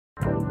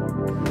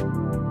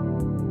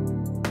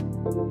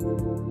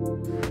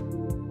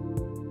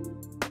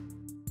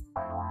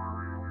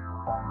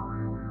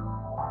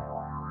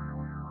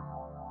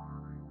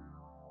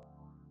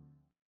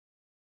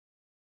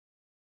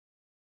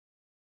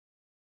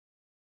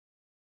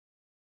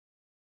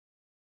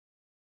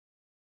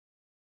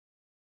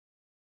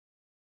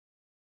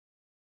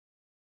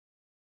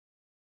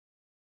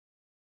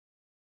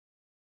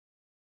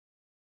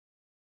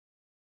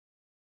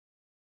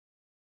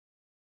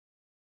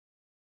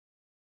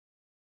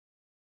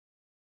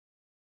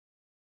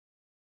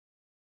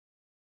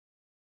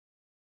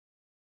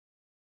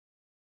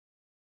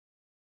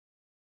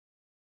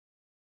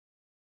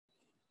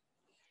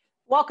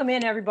Welcome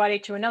in, everybody,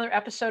 to another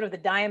episode of the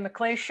Diane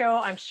McClay Show.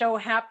 I'm so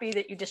happy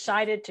that you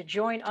decided to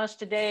join us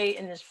today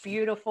in this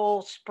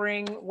beautiful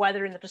spring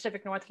weather in the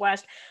Pacific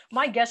Northwest.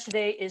 My guest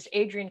today is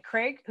Adrienne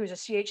Kraig, who's a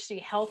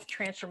CHC health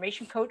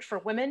transformation coach for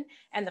women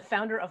and the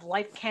founder of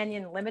Life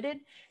Canyon Limited.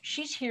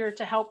 She's here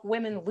to help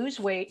women lose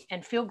weight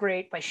and feel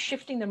great by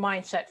shifting their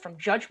mindset from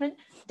judgment,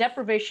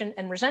 deprivation,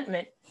 and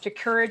resentment to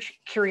courage,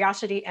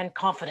 curiosity, and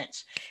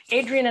confidence.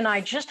 Adrienne and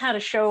I just had a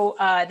show.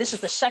 This is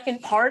the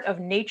second part of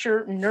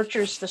Nature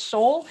Nurtures the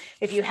Soul.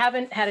 If you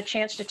haven't had a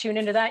chance to tune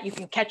into that, you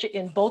can catch it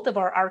in both of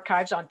our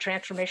archives on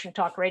Transformation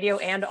Talk Radio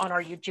and on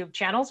our YouTube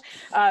channels.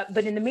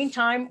 But in the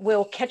meantime,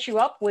 we'll catch you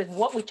up with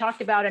what we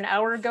talked about an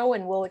hour ago,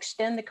 and we'll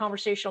extend the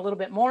conversation a little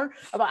bit more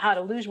about how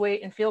to lose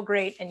weight and feel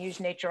great and use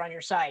nature on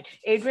your side.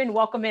 Adrienne,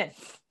 welcome in.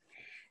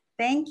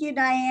 Thank you,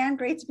 Diane.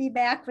 Great to be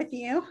back with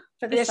you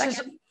for the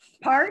second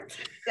part.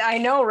 I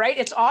know, right?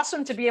 It's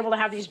awesome to be able to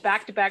have these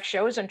back-to-back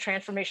shows on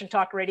Transformation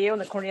Talk Radio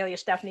and the Cornelia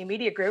Stephanie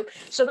Media Group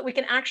so that we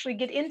can actually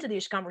get into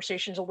these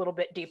conversations a little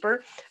bit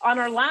deeper. On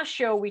our last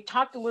show, we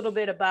talked a little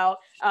bit about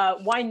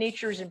why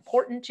nature is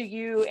important to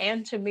you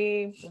and to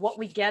me, what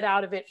we get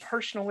out of it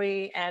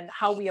personally, and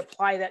how we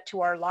apply that to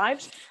our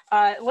lives.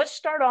 Let's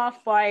start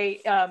off by,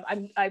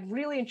 I'm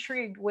really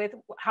intrigued with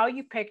how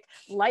you picked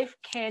Life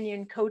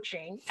Canyon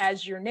Coaching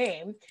as your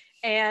name.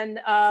 And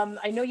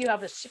I know you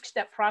have a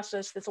 6-step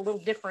process that's a little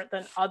different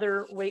than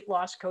other weight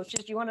loss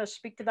coaches. Do you want to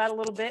speak to that a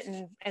little bit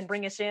and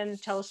bring us in,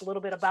 tell us a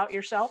little bit about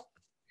yourself?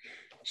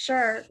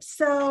 Sure.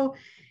 So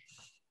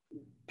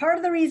part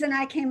of the reason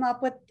I came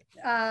up with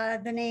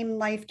the name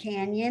Life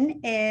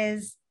Canyon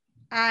is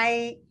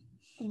I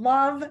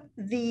love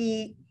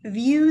the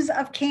views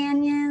of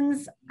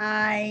canyons.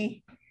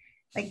 I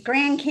like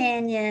Grand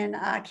Canyon,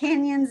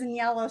 canyons in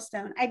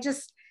Yellowstone.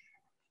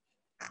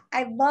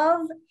 I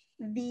love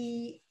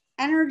the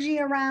energy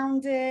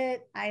around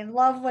it. I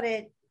love what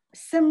it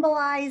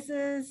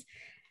symbolizes.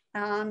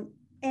 And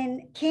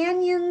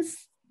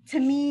canyons to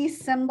me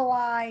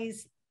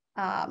symbolize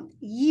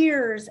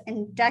years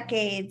and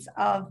decades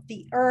of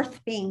the earth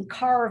being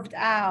carved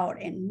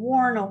out and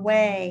worn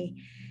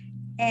away,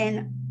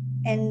 and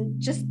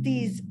just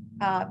these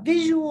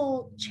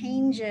visual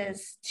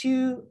changes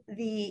to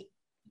the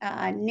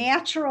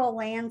natural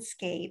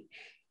landscape.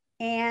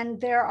 And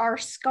there are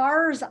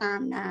scars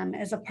on them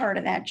as a part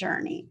of that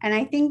journey. And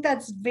I think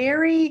that's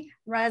very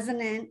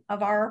resonant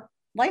of our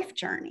life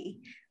journey.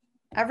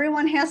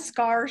 Everyone has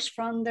scars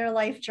from their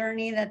life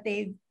journey that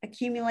they've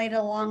accumulated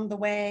along the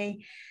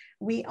way.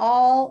 We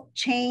all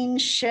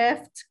change,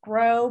 shift,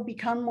 grow,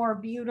 become more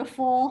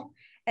beautiful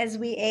as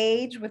we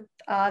age with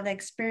the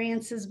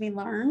experiences we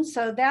learn.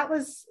 So that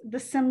was the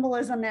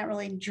symbolism that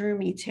really drew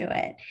me to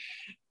it.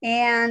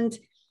 And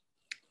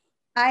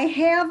I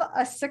have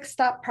a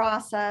 6-step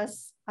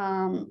process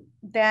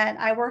that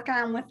I work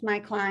on with my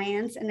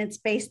clients, and it's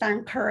based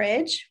on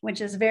courage, which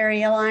is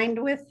very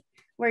aligned with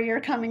where you're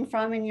coming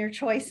from and your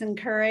choice in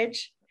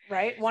courage.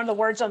 Right. One of the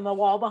words on the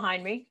wall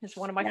behind me is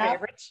one of my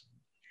favorites.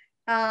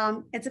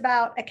 It's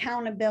about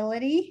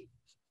accountability.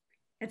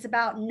 It's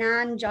about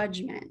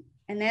non-judgment.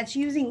 And that's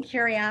using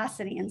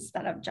curiosity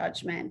instead of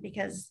judgment,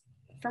 because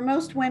for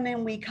most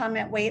women, we come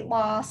at weight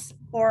loss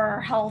or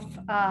health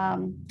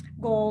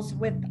goals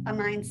with a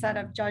mindset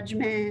of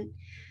judgment,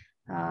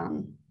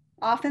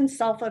 often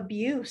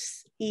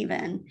self-abuse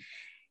even.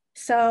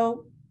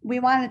 So we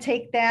want to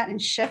take that and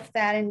shift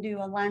that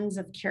into a lens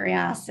of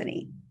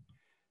curiosity.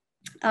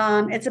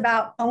 It's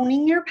about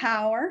owning your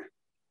power.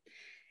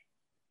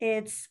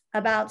 It's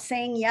about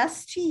saying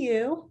yes to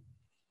you,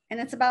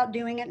 and it's about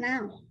doing it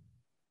now.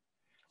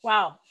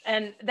 Wow.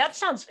 And that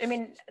sounds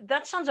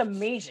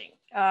amazing.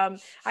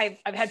 I've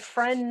had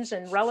friends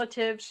and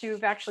relatives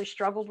who've actually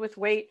struggled with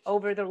weight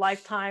over their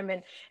lifetime.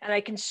 And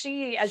I can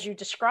see, as you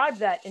described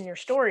that in your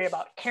story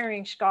about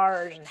carrying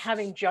scars and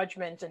having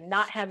judgment and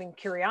not having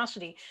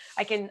curiosity,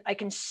 I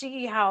can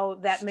see how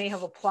that may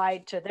have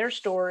applied to their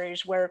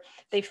stories, where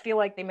they feel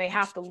like they may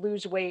have to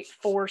lose weight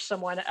for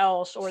someone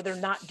else, or they're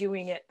not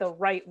doing it the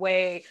right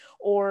way,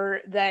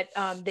 or that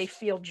they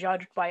feel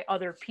judged by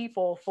other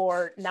people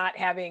for not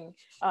having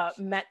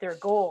met their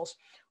goals.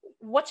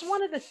 what's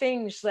one of the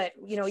things that,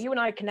 you and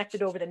I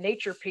connected over the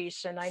nature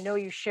piece, and I know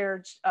you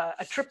shared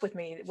a trip with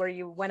me where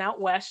you went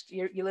out west,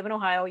 you live in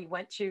Ohio, you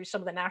went to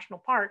some of the national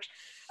parks.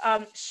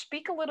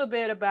 Speak a little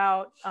bit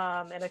about,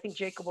 and I think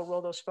Jacob will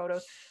roll those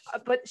photos,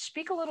 but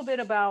speak a little bit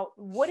about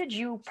what did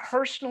you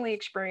personally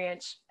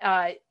experience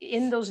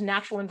in those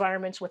natural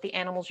environments with the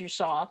animals you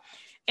saw?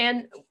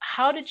 And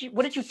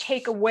what did you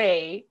take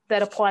away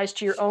that applies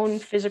to your own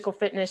physical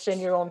fitness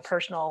and your own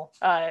personal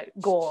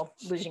goal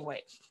of losing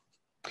weight?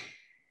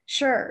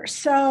 Sure.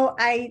 So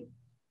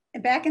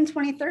back in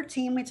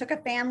 2013, we took a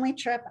family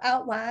trip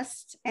out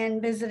west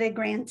and visited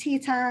Grand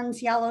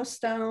Tetons,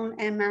 Yellowstone,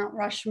 and Mount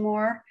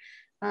Rushmore,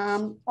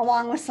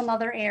 along with some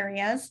other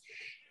areas.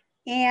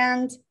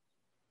 And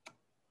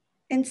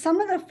in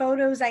some of the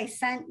photos I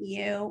sent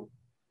you,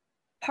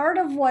 part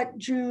of what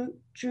drew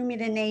me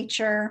to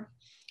nature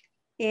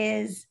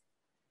is,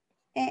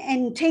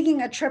 and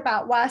taking a trip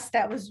out west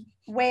that was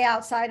way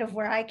outside of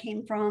where I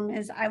came from,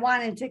 is I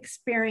wanted to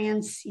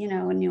experience, a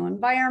new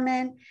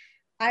environment.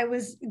 I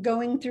was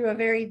going through a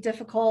very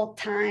difficult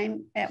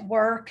time at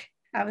work.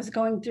 I was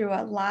going through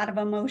a lot of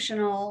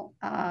emotional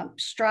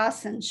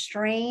stress and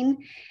strain.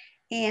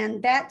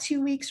 And that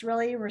 2 weeks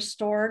really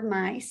restored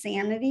my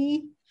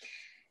sanity.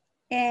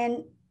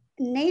 And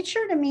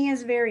nature to me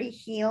is very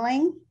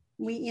healing.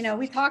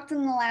 We talked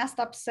in the last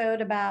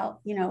episode about,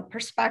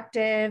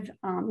 perspective.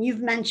 You've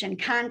mentioned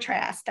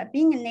contrast, that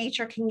being in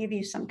nature can give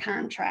you some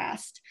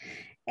contrast.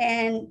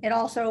 And it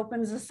also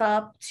opens us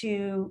up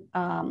to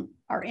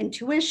our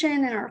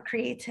intuition and our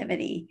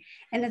creativity.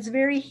 And it's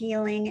very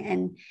healing.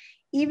 And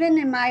even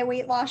in my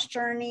weight loss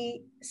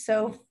journey,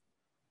 so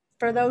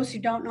for those who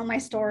don't know my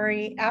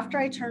story, after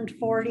I turned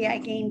 40, I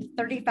gained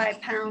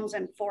 35 pounds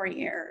in 4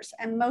 years.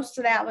 And most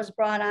of that was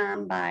brought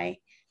on by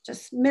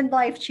just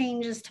midlife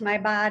changes to my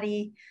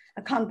body,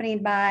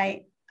 accompanied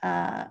by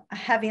a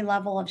heavy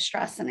level of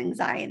stress and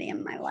anxiety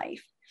in my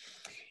life.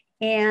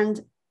 And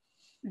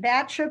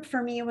that trip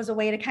for me was a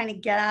way to kind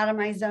of get out of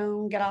my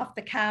zone, get off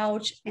the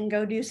couch, and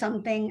go do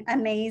something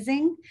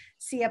amazing,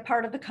 see a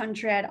part of the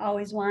country I'd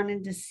always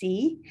wanted to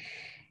see.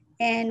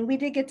 And we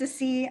did get to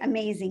see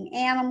amazing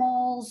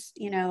animals.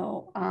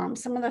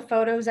 Some of the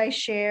photos I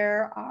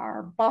share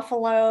are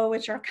buffalo,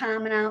 which are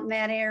common out in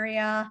that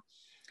area.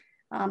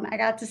 I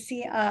got to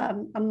see a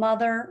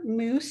mother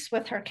moose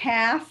with her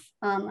calf.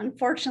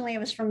 Unfortunately, it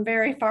was from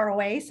very far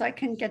away, so I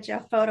couldn't get you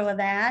a photo of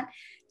that.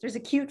 There's a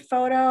cute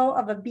photo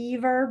of a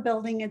beaver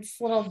building its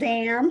little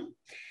dam.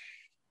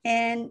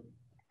 And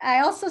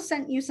I also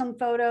sent you some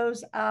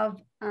photos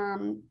of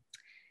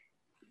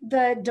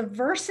the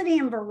diversity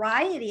and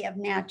variety of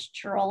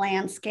natural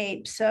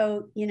landscapes.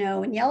 So,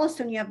 in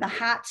Yellowstone, you have the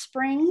hot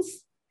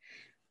springs,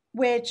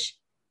 which,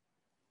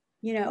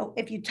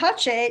 if you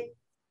touch it,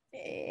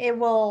 it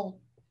will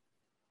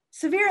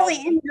severely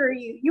injure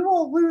you. You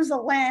will lose a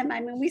limb. I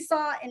mean, we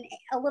saw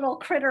a little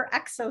critter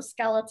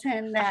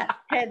exoskeleton that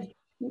had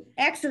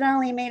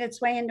accidentally made its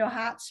way into a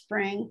hot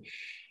spring.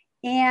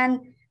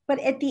 But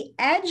at the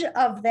edge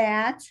of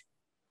that,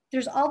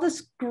 there's all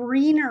this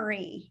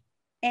greenery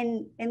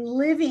and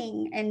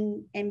living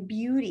and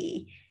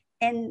beauty,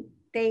 and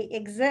they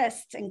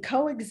exist and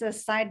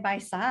coexist side by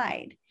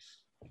side.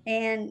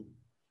 And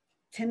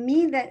to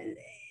me, that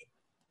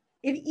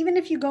even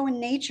if you go in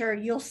nature,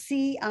 you'll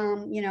see,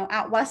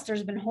 out west,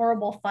 there's been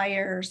horrible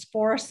fires,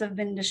 forests have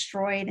been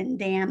destroyed and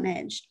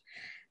damaged.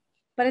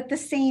 But at the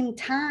same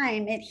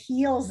time, it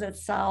heals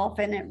itself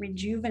and it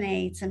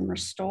rejuvenates and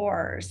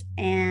restores.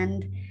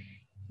 And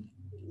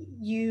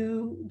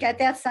you get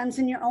that sense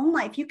in your own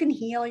life. You can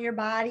heal your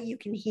body, you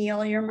can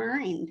heal your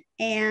mind.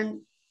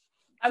 And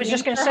I was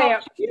just going to say,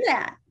 do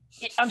that.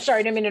 I'm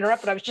sorry, I didn't mean to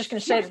interrupt, but I was just going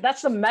to say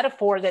that's the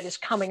metaphor that is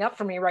coming up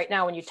for me right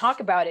now when you talk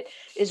about it,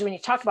 is when you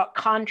talk about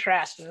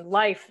contrast and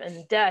life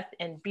and death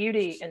and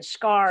beauty and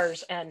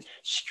scars and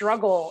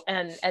struggle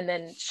and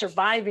then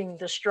surviving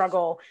the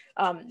struggle.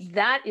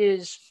 That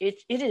is,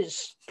 it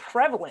is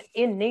prevalent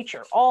in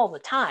nature all the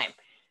time.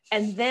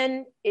 And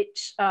then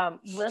it's,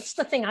 that's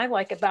the thing I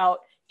like about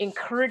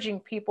encouraging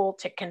people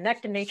to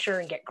connect to nature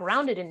and get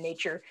grounded in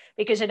nature,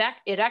 because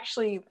it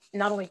actually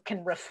not only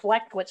can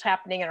reflect what's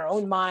happening in our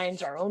own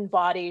minds, our own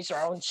bodies,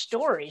 our own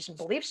stories and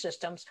belief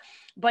systems,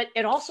 but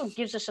it also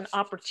gives us an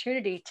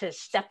opportunity to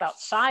step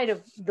outside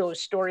of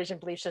those stories and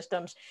belief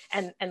systems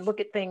and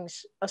look at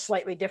things a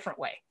slightly different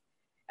way.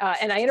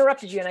 And I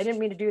interrupted you, and I didn't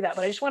mean to do that,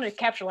 but I just wanted to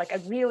capture, I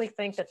really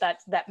think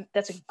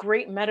that's a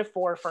great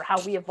metaphor for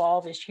how we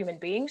evolve as human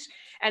beings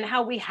and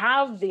how we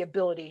have the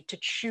ability to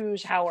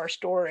choose how our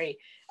story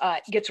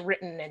gets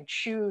written and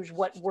choose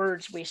what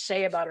words we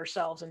say about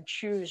ourselves and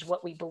choose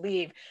what we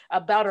believe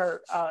about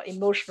our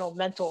emotional,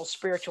 mental,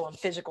 spiritual, and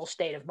physical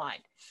state of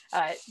mind.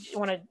 You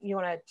want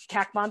to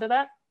tack on to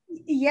that?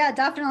 Yeah,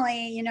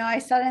 definitely. I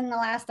said in the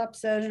last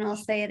episode, and I'll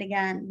say it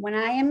again, when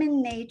I am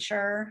in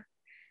nature,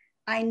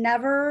 I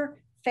never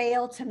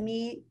fail to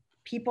meet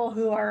people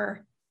who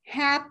are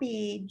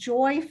happy,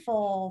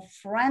 joyful,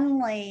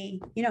 friendly.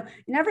 You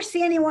never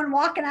see anyone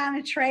walking on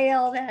a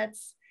trail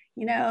that's,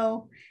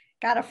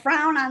 got a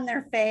frown on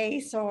their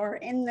face or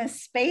in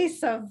this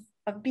space of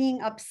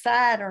being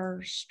upset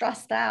or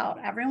stressed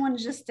out.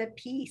 Everyone's just at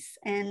peace.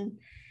 And,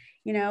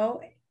 you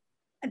know,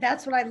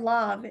 that's what I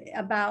love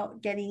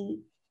about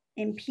getting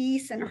in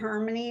peace and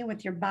harmony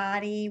with your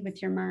body,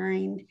 with your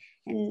mind,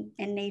 and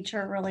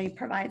nature really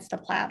provides the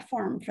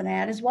platform for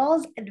that, as well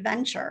as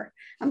adventure.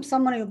 I'm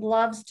someone who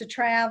loves to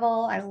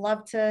travel. I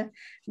love to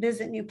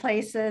visit new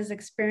places,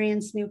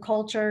 experience new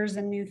cultures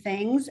and new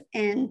things.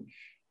 And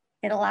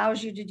it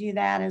allows you to do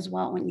that as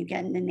well when you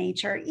get into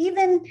nature.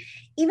 Even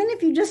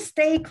if you just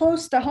stay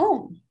close to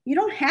home, you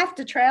don't have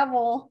to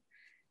travel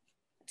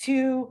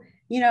to,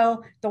 you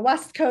know, the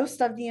West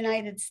Coast of the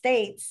United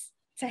States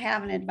to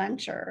have an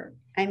adventure.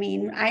 I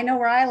mean, I know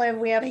where I live,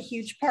 we have a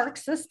huge park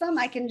system.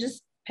 I can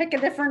just pick a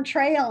different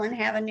trail and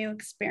have a new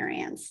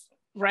experience.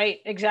 Right,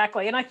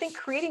 exactly. And I think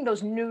creating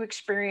those new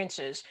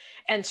experiences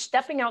and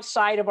stepping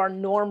outside of our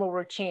normal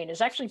routine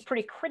is actually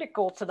pretty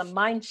critical to the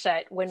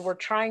mindset when we're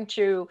trying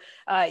to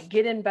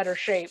get in better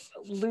shape,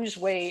 lose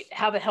weight,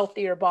 have a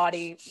healthier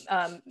body,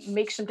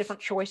 make some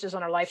different choices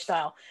on our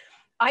lifestyle.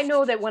 I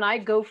know that when I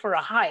go for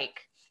a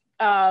hike,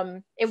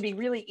 it would be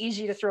really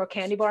easy to throw a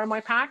candy bar in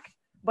my pack,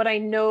 but I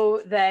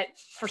know that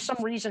for some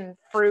reason,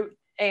 fruit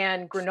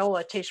and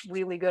granola tastes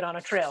really good on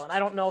a trail. And I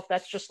don't know if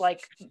that's just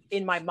like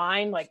in my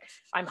mind, like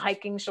I'm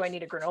hiking, so I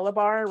need a granola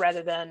bar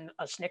rather than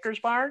a Snickers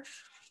bar.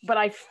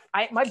 But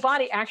my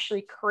body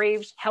actually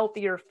craves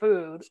healthier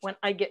food when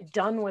I get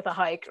done with a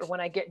hike or when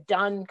I get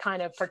done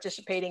kind of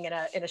participating in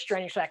a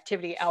strenuous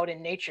activity out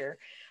in nature.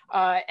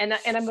 And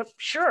I'm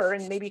sure,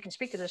 and maybe you can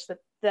speak to this,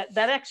 that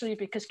actually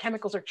because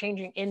chemicals are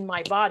changing in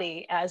my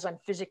body as I'm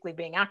physically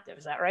being active.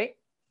 Is that right?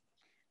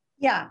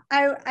 Yeah,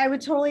 I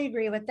would totally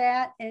agree with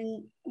that.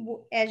 And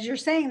as you're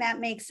saying, that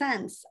makes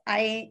sense.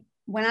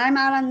 When I'm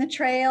out on the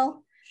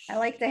trail, I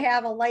like to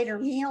have a lighter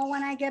meal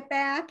when I get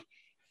back.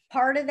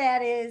 Part of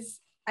that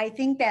is I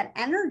think that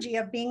energy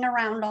of being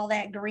around all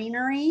that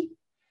greenery,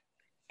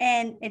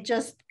 and it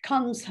just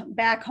comes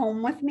back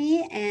home with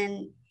me,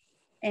 and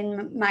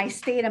in my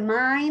state of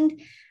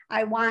mind,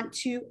 I want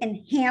to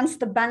enhance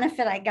the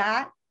benefit I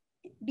got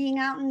being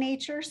out in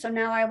nature. So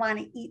now I want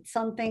to eat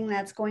something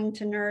that's going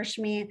to nourish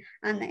me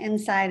on the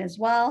inside as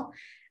well.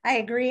 I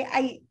agree.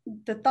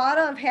 The thought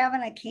of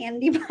having a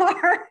candy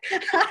bar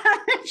on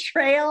a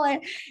trail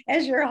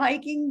as you're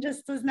hiking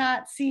just does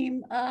not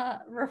seem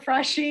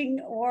refreshing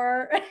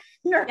or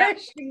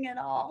nourishing at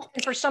all.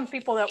 And for some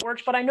people that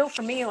works, but I know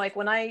for me, like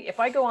if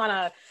I go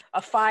on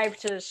a 5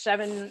 to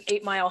 7,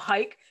 8 mile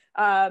hike,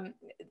 and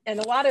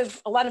a lot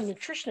of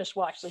nutritionists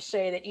will actually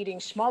say that eating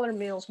smaller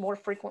meals more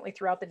frequently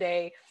throughout the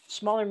day,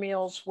 smaller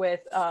meals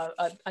with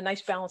a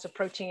nice balance of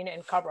protein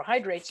and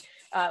carbohydrates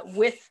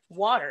with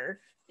water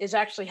is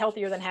actually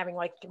healthier than having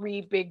like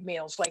 3 big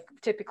meals, like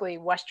typically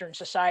Western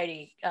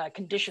society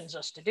conditions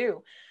us to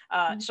do.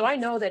 So I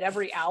know that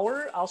every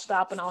hour I'll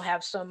stop and I'll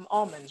have some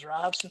almonds or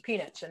I'll have some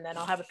peanuts and then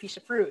I'll have a piece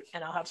of fruit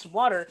and I'll have some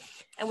water.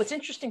 And what's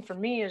interesting for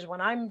me is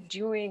when I'm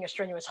doing a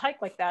strenuous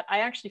hike like that,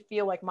 I actually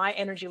feel like my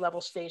energy level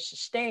stays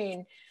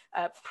sustained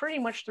pretty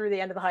much through the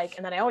end of the hike.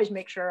 And then I always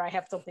make sure I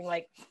have something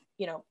like,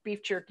 you know,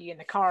 beef jerky in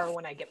the car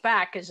when I get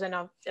back, because then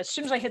as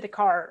soon as I hit the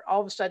car,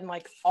 all of a sudden,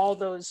 like all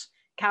those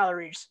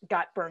calories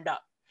got burned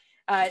up.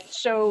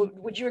 So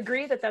would you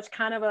agree that that's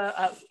kind of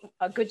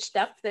a good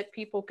step that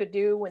people could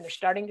do when they're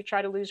starting to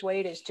try to lose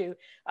weight, is to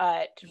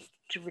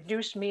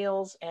reduce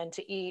meals and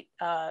to eat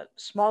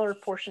smaller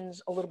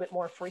portions a little bit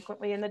more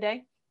frequently in the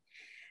day?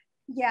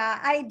 Yeah,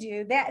 I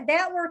do.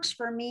 That works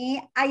for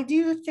me. I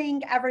do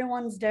think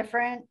everyone's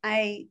different.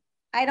 I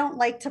don't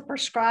like to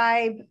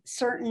prescribe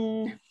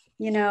certain,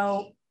 you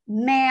know,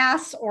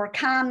 mass or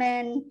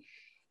common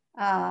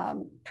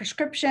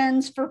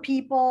prescriptions for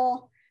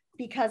people,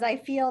 because I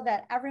feel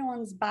that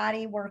everyone's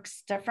body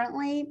works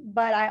differently,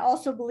 but I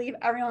also believe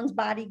everyone's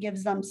body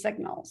gives them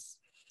signals.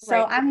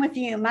 So right. I'm with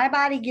you. My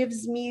body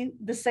gives me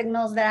the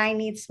signals that I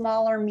need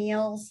smaller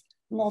meals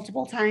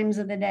multiple times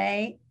of the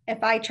day.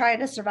 If I try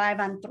to survive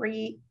on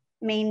 3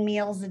 main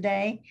meals a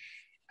day,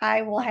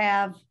 I will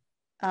have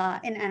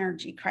an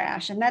energy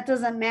crash. And that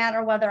doesn't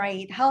matter whether I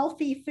eat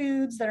healthy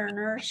foods that are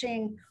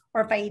nourishing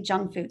or if I eat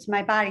junk foods.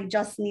 My body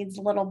just needs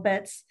little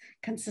bits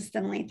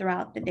consistently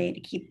throughout the day to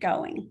keep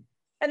going.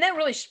 And that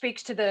really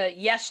speaks to the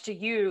yes to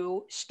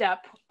you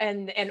step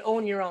and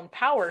own your own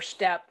power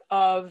step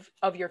of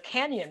your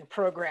Canyon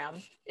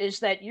program, is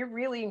that you're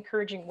really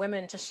encouraging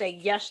women to say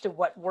yes to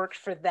what works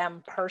for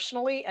them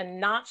personally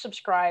and not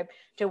subscribe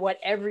to what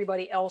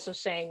everybody else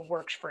is saying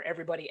works for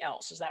everybody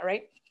else. Is that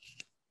right?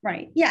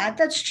 Right. Yeah,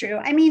 that's true.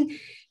 I mean,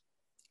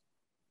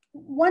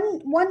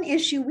 one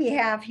issue we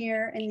have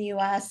here in the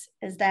US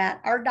is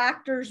that our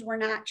doctors were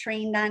not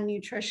trained on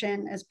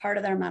nutrition as part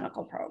of their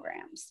medical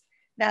programs.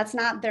 That's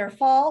not their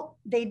fault.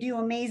 They do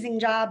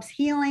amazing jobs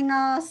healing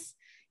us.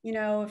 You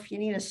know, if you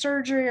need a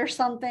surgery or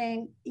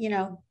something, you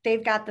know,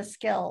 they've got the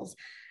skills.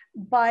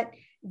 But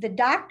the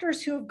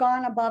doctors who have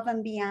gone above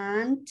and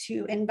beyond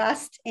to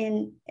invest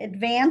in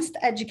advanced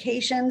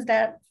educations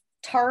that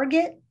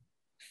target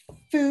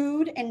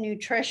food and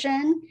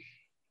nutrition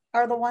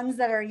are the ones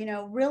that are,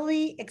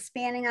 really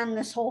expanding on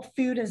this whole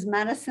food as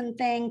medicine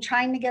thing,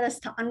 trying to get us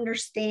to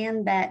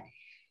understand that,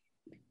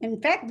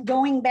 in fact,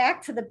 going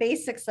back to the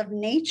basics of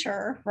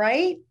nature,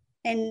 right?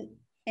 And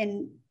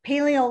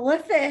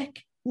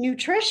Paleolithic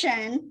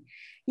nutrition,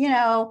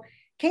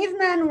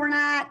 cavemen were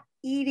not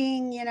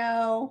eating,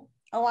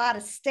 a lot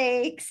of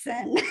steaks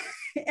and,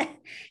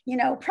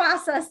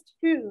 processed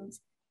foods.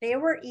 They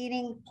were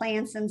eating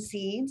plants and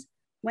seeds.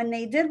 When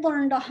they did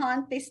learn to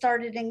hunt, they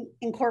started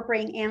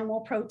incorporating animal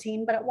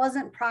protein, but it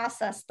wasn't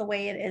processed the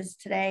way it is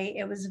today.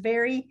 It was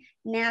very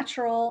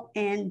natural,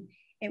 and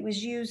it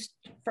was used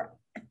for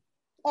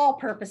all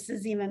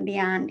purposes, even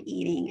beyond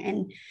eating.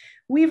 And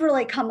we've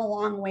really come a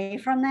long way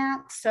from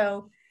that.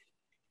 So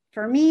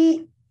for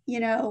me,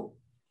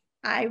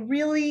 I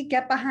really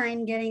get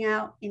behind getting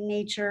out in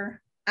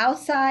nature,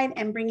 outside,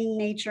 and bringing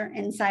nature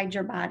inside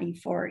your body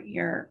for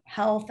your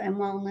health and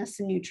wellness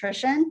and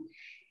nutrition.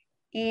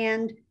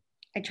 And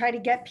I try to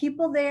get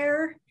people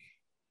there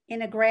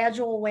in a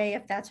gradual way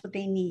if that's what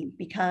they need,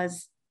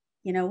 because,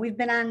 we've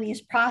been on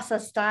these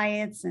processed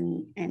diets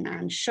and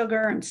on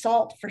sugar and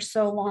salt for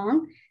so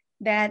long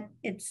that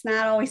it's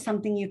not always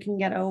something you can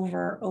get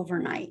over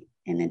overnight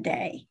in a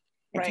day.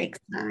 It takes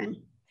time.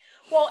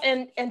 Well,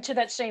 and to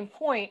that same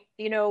point,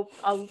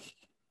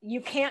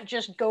 you can't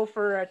just go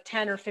for a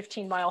 10 or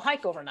 15 mile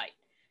hike overnight.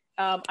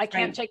 I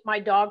can't take my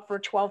dog for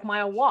a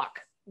 12-mile walk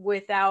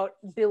without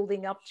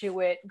building up to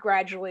it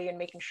gradually and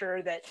making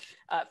sure that,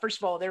 first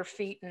of all, their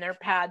feet and their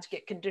pads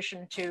get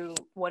conditioned to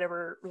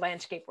whatever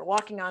landscape we're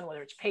walking on,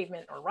 whether it's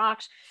pavement or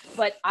rocks.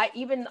 But I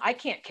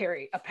can't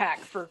carry a pack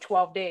for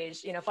 12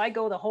 days. If I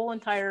go the whole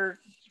entire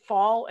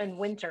fall and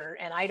winter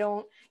and I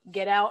don't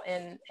get out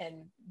and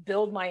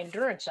build my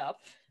endurance up,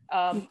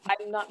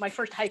 my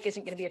first hike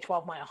isn't going to be a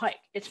 12-mile hike.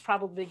 It's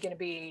probably going to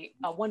be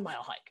a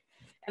 1-mile hike.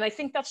 And I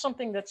think that's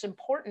something that's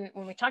important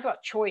when we talk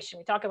about choice and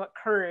we talk about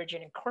courage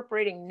and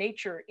incorporating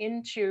nature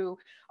into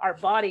our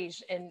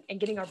bodies and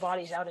getting our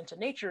bodies out into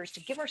nature, is to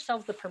give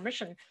ourselves the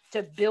permission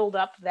to build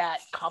up that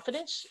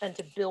confidence and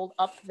to build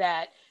up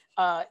that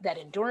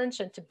endurance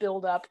and to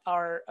build up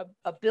our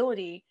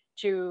ability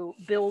to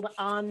build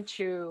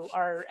onto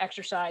our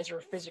exercise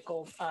or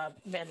physical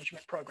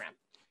management program.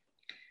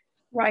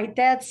 Right.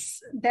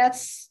 That's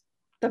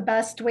the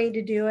best way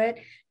to do it.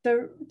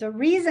 The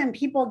reason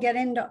people get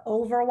into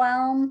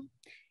overwhelm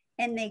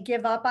and they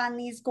give up on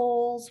these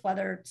goals,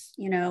 whether it's,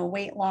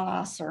 weight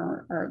loss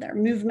or their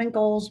movement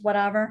goals,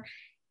 whatever,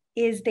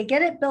 is they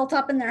get it built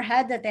up in their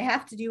head that they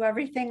have to do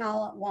everything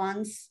all at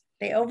once.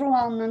 They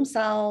overwhelm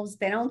themselves.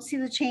 They don't see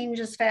the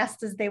change as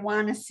fast as they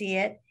want to see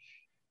it.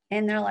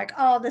 And they're like,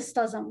 oh, this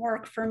doesn't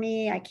work for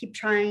me. I keep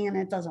trying and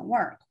it doesn't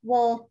work.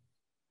 Well,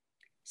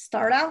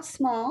 start out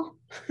small.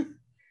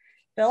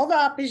 Build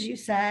up, as you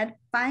said,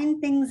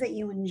 find things that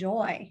you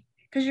enjoy,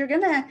 because you're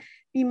going to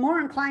be more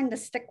inclined to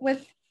stick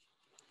with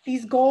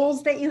these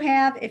goals that you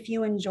have if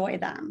you enjoy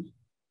them,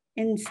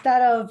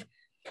 instead of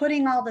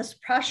putting all this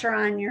pressure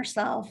on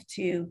yourself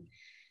to,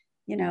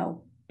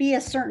 be a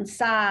certain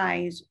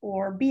size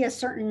or be a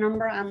certain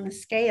number on the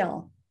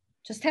scale.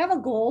 Just have a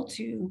goal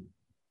to,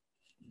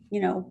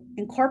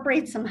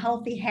 incorporate some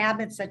healthy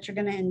habits that you're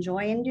going to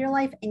enjoy into your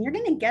life, and you're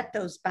going to get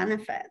those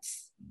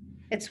benefits.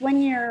 It's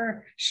when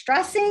you're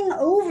stressing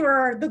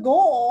over the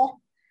goal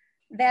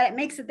that it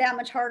makes it that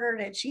much harder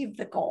to achieve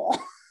the goal.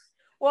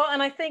 Well,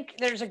 and I think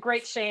there's a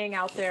great saying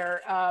out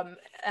there.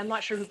 I'm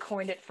not sure who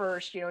coined it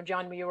first.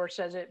 John Muir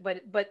says it,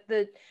 but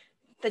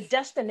the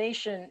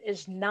destination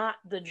is not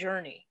the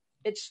journey.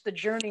 It's the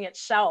journey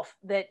itself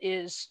that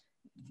is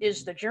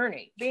the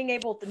journey.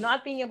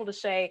 Not being able to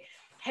say,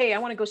 hey, I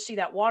want to go see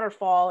that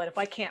waterfall, and if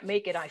I can't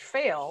make it, I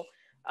fail.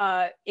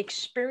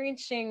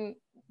 Experiencing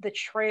the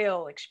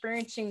trail,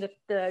 experiencing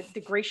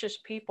the gracious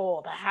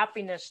people, the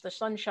happiness, the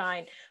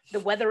sunshine, the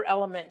weather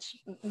elements.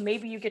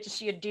 Maybe you get to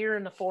see a deer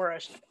in the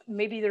forest.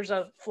 Maybe there's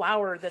a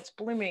flower that's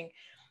blooming.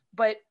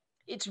 But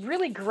it's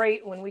really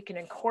great when we can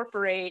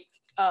incorporate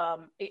a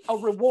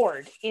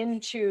reward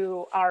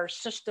into our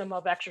system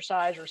of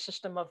exercise or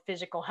system of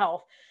physical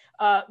health.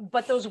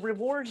 But those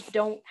rewards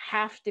don't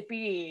have to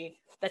be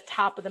the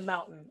top of the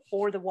mountain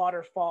or the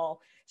waterfall.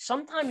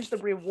 Sometimes the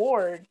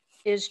reward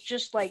is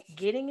just like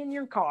getting in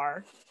your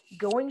car,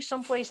 going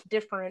someplace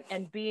different,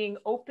 and being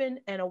open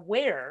and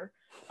aware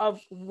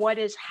of what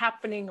is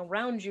happening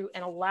around you,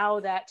 and allow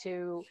that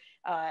to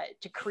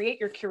create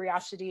your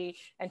curiosity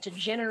and to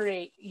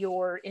generate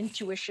your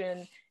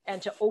intuition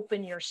and to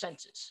open your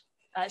senses.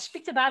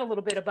 Speak to that a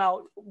little bit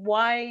about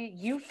why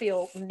you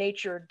feel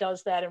nature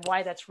does that and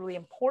why that's really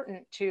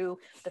important to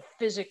the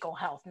physical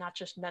health, not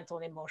just mental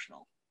and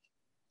emotional.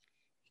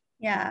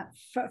 Yeah,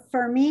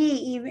 for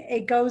me,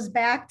 it goes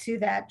back to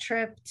that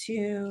trip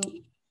to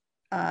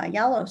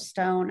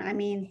Yellowstone. I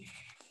mean,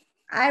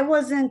 I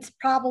wasn't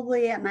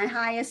probably at my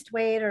highest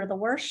weight or the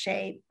worst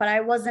shape, but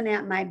I wasn't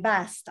at my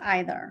best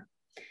either.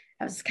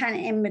 I was kind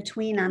of in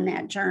between on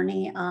that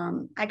journey.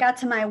 I got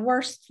to my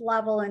worst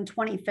level in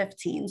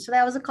 2015. So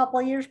that was a couple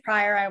of years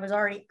prior. I was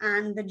already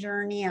on the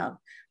journey of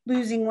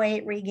losing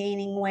weight,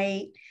 regaining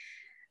weight.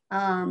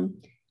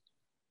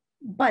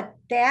 But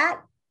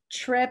that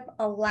trip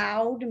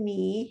allowed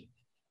me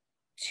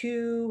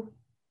to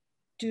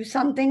do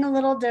something a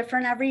little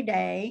different every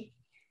day.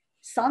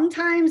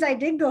 Sometimes I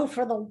did go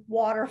for the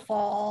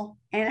waterfall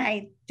and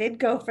I did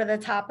go for the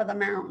top of the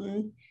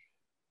mountain,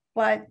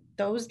 but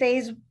those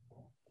days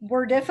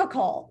were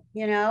difficult.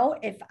 You know,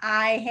 if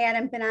I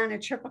hadn't been on a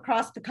trip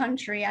across the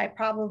country, I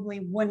probably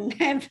wouldn't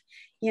have,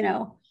 you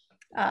know,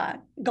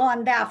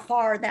 gone that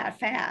far that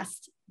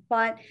fast.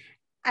 But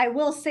I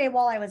will say,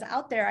 while I was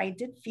out there, I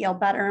did feel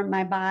better in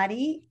my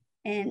body,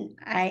 and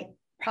I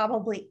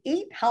probably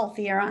ate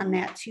healthier on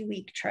that 2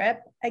 week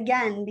trip.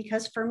 Again,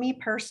 because for me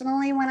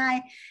personally, when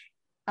I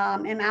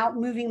am out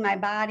moving my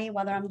body,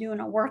 whether I'm doing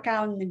a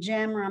workout in the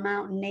gym or I'm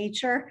out in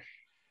nature,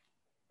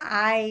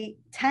 I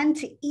tend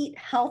to eat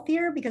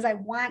healthier because I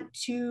want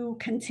to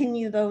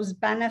continue those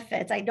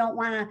benefits. I don't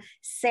want to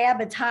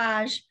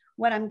sabotage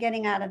what I'm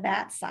getting out of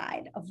that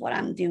side of what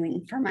I'm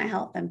doing for my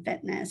health and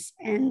fitness.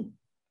 And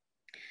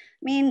I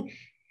mean,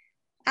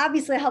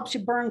 obviously it helps you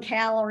burn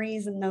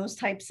calories and those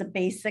types of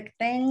basic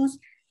things.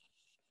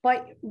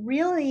 But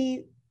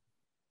really,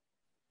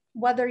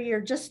 whether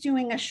you're just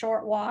doing a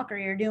short walk or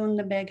you're doing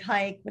the big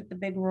hike with the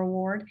big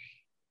reward,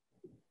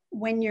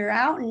 when you're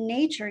out in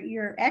nature,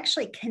 you're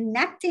actually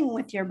connecting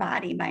with your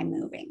body by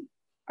moving.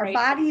 Our Right.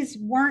 bodies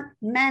weren't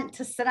meant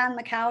to sit on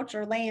the couch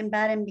or lay in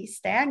bed and be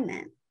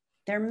stagnant.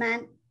 They're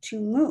meant to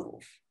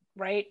move.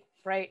 Right,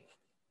 right.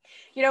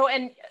 You know,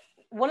 and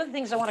one of the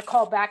things I want to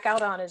call back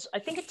out on is I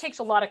think it takes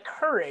a lot of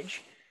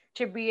courage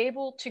to be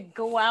able to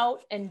go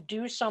out and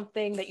do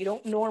something that you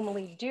don't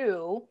normally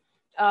do.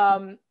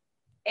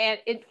 And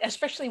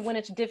especially when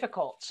it's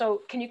difficult.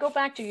 So can you go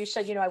back to, you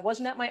said, you know, I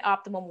wasn't at my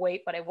optimum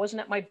weight, but I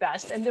wasn't at my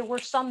best. And there were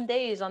some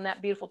days on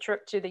that beautiful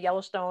trip to the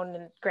Yellowstone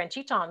and Grand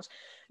Tetons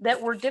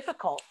that were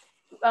difficult.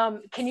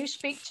 Can you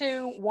speak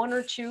to one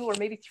or two or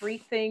maybe three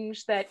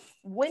things that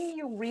when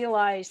you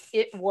realized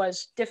it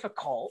was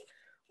difficult,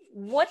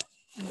 what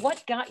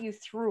got you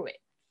through it?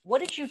 What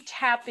did you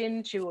tap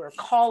into or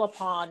call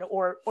upon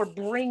or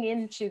bring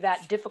into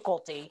that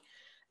difficulty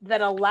that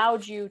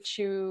allowed you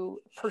to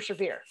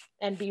persevere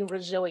and be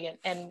resilient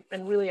and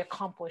really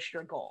accomplish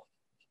your goal?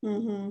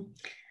 Mm-hmm.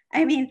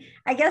 I mean,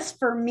 I guess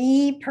for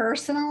me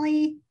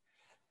personally,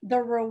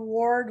 the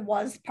reward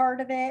was part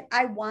of it.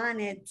 I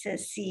wanted to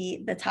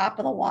see the top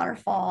of the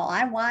waterfall.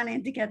 I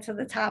wanted to get to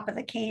the top of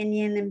the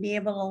canyon and be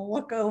able to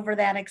look over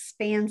that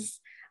expanse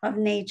of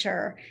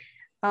nature.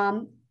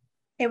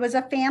 It was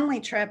a family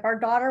trip. Our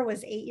daughter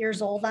was 8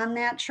 years old on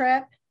that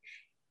trip.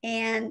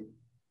 And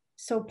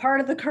so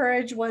part of the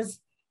courage was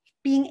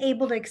being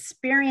able to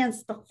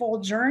experience the full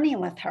journey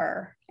with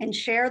her and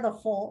share the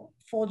full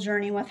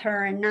journey with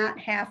her and not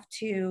have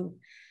to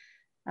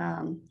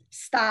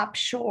stop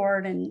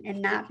short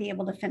and not be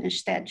able to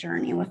finish that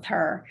journey with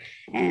her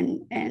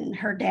and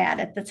her dad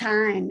at the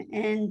time.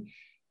 And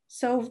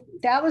so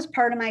that was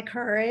part of my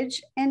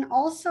courage. And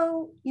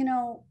also, you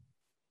know,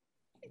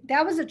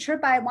 that was a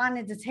trip I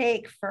wanted to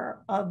take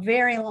for a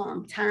very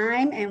long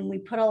time. And we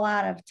put a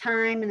lot of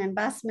time and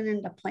investment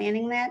into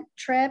planning that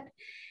trip.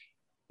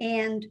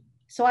 And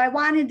so I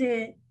wanted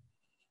to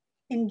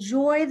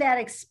enjoy that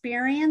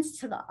experience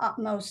to the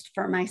utmost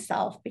for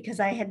myself because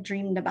I had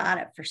dreamed about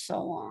it for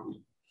so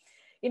long.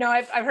 You know,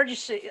 I've heard you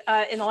say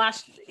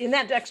in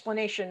that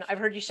explanation, I've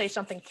heard you say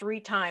something 3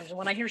 times. And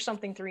when I hear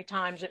something 3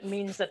 times, it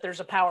means that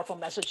there's a powerful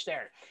message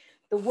there.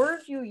 The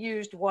word you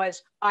used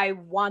was, I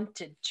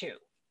wanted to.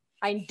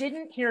 I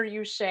didn't hear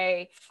you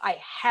say, I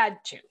had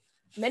to.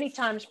 Many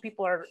times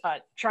people are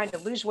trying to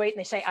lose weight and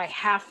they say, I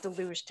have to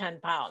lose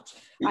 10 pounds.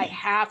 I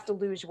have to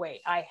lose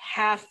weight. I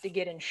have to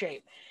get in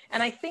shape.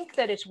 And I think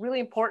that it's really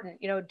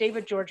important. You know,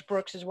 David George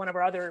Brooks is one of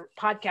our other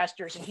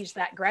podcasters, and he's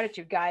that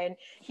gratitude guy. And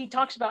he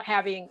talks about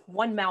having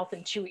one mouth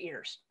and 2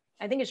 ears.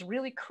 I think it's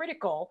really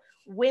critical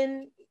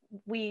when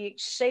we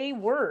say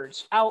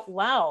words out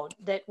loud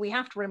that we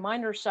have to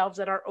remind ourselves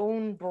that our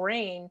own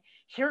brain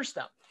hears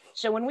them.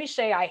 So when we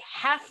say, I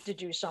have to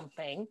do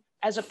something,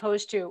 as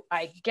opposed to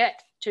I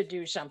get to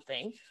do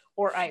something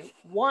or I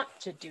want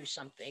to do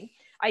something,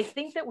 I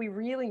think that we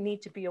really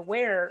need to be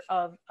aware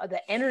of the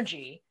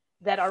energy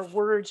that our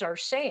words are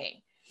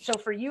saying. So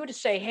for you to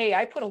say, hey,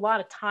 I put a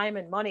lot of time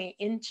and money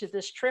into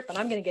this trip and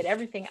I'm going to get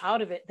everything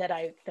out of it that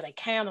I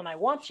can and I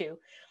want to,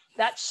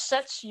 that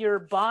sets your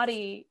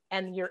body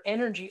and your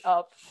energy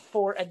up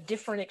for a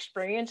different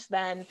experience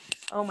than,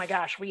 oh my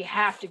gosh, we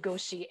have to go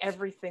see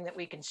everything that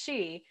we can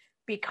see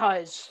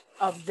because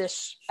of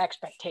this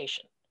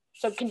expectation.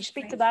 So can you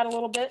speak to that a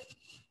little bit?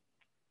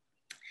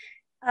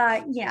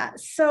 Yeah.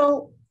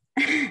 So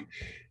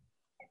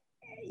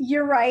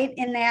you're right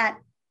in that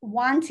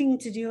wanting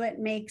to do it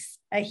makes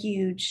a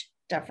huge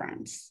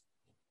difference,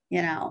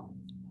 you know,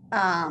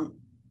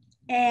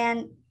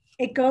 and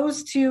it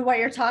goes to what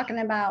you're talking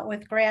about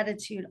with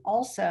gratitude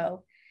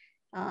also.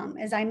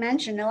 As I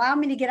mentioned, allow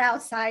me to get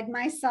outside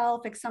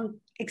myself,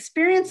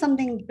 experience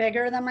something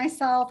bigger than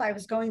myself. I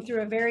was going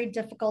through a very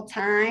difficult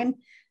time.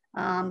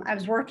 I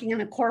was working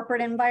in a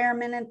corporate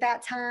environment at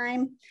that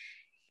time.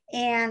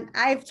 And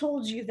I've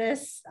told you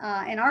this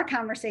in our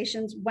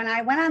conversations. When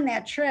I went on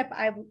that trip,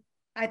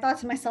 I thought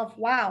to myself,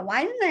 wow,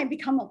 why didn't I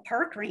become a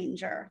park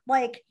ranger?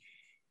 Like,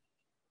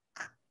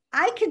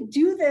 I could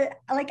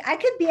I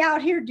could be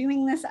out here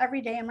doing this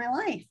every day of my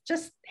life,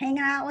 just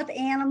hanging out with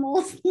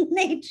animals,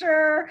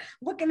 nature,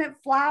 looking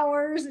at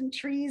flowers and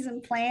trees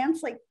and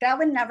plants. Like, that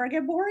would never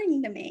get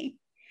boring to me.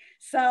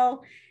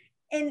 So,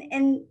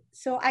 and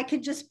so I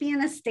could just be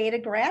in a state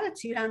of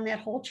gratitude on that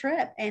whole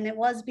trip. And it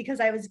was because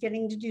I was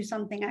getting to do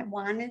something I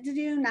wanted to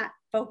do, not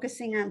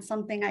focusing on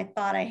something I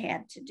thought I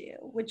had to do,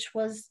 which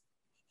was,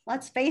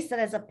 let's face it,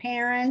 as a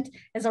parent,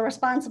 as a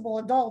responsible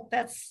adult,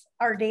 that's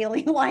our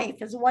daily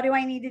life, is what do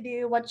I need to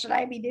do? What should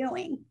I be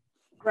doing?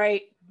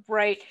 Right.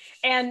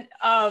 And,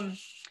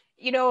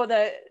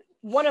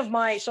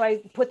 so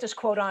I put this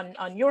quote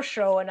on your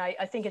show, and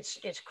I think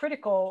it's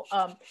critical.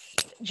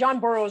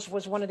 John Burroughs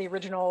was one of the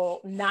original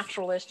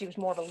naturalists. He was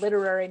more of a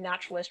literary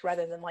naturalist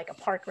rather than like a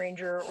park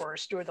ranger or a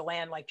steward of the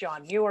land like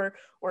John Muir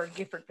or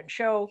Gifford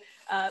Pinchot.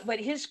 But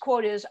his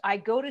quote is, "I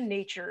go to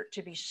nature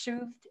to be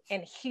soothed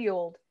and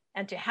healed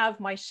and to have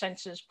my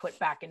senses put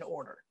back in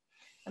order."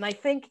 And I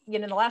think,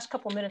 in the last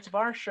couple of minutes of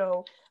our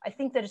show, I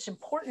think that it's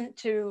important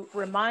to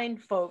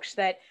remind folks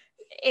that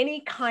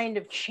any kind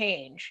of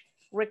change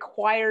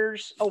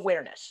requires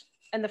awareness.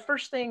 And the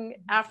first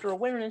thing after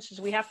awareness is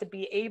we have to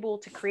be able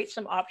to create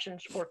some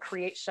options or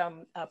create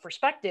some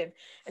perspective.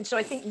 And so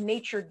I think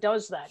nature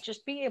does that,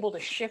 just be able to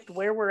shift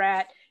where we're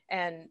at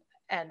and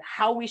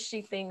how we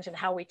see things and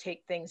how we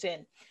take things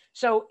in.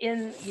 So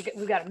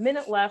we've got a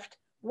minute left.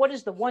 What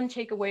is the one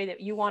takeaway that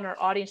you want our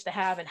audience to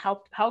have, and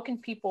how can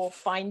people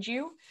find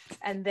you?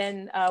 And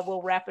then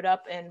we'll wrap it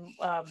up, and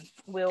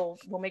we'll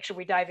make sure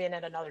we dive in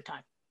at another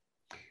time.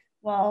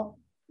 Well,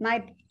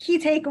 my key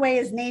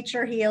takeaway is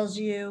nature heals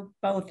you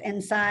both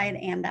inside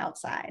and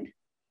outside.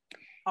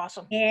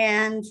 Awesome.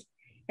 And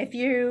if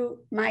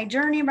my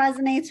journey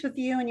resonates with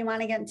you and you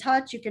want to get in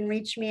touch, you can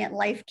reach me at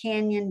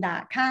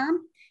lifecanyon.com.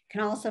 You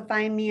can also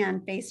find me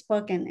on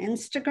Facebook and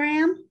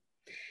Instagram.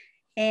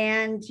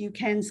 And you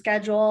can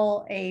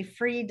schedule a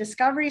free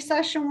discovery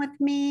session with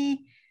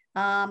me.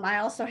 I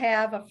also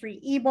have a free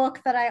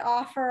ebook that I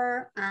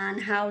offer on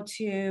how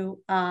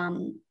to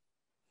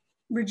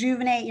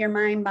rejuvenate your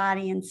mind,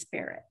 body, and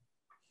spirit.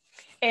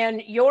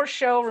 And your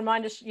show,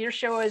 remind us, your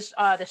show is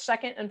the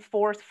second and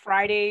fourth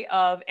Friday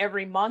of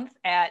every month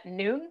at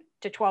noon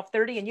to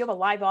 12:30. And you have a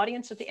live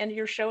audience at the end of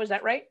your show. Is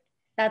that right?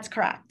 That's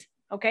correct.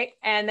 Okay.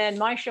 And then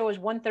my show is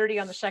 1:30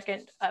 on the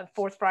second,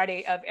 fourth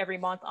Friday of every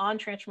month on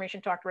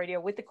Transformation Talk Radio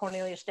with the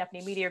Cornelia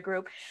Stephanie Media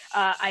Group.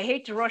 I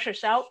hate to rush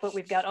us out, but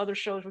we've got other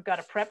shows we've got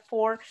to prep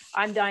for.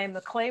 I'm Diane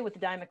McClay with the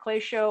Diane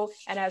McClay Show.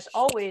 And as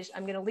always,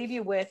 I'm going to leave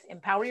you with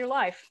empower your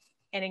life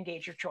and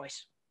engage your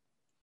choice.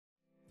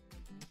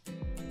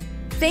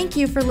 Thank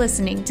you for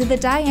listening to the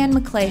Diane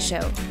McClay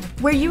Show,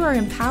 where you are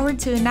empowered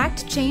to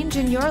enact change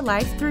in your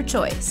life through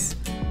choice.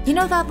 You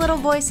know that little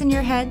voice in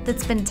your head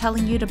that's been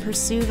telling you to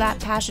pursue that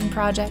passion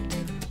project?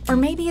 Or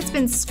maybe it's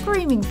been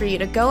screaming for you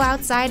to go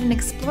outside and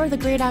explore the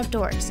great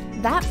outdoors.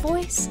 That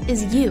voice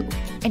is you,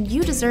 and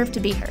you deserve to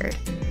be heard.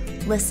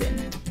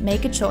 Listen,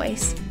 make a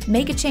choice,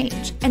 make a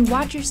change, and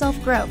watch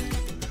yourself grow.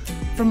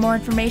 For more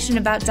information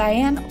about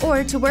Diane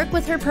or to work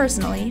with her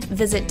personally,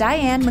 visit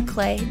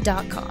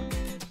dianemcclay.com.